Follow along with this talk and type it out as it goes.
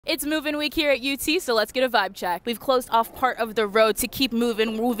It's move-in week here at UT, so let's get a vibe check. We've closed off part of the road to keep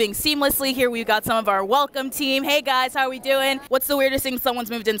moving seamlessly. Here we've got some of our welcome team. Hey guys, how are we doing? What's the weirdest thing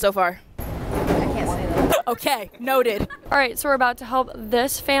someone's moved in so far? Okay, noted. All right, so we're about to help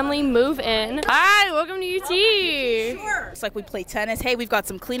this family move in. Hi, welcome to UT. Sure. Looks like we play tennis. Hey, we've got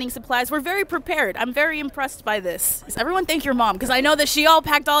some cleaning supplies. We're very prepared. I'm very impressed by this. Everyone thank your mom, because I know that she all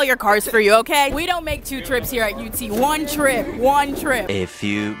packed all your cars for you, okay? We don't make 2 trips here at UT. One trip. A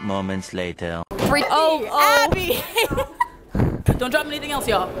few moments later. Abby! Don't drop anything else,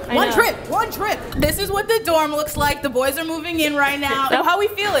 y'all. One trip. This is what the dorm looks like. The boys are moving in right now. How are we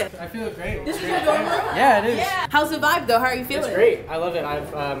feeling? I feel great. This is your dorm room? Yeah, it is. Yeah. How's the vibe though? How are you feeling? It's great. I love it.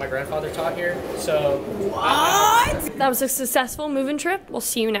 I've my grandfather taught here, so. What? That was a successful move-in trip. We'll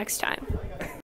see you next time.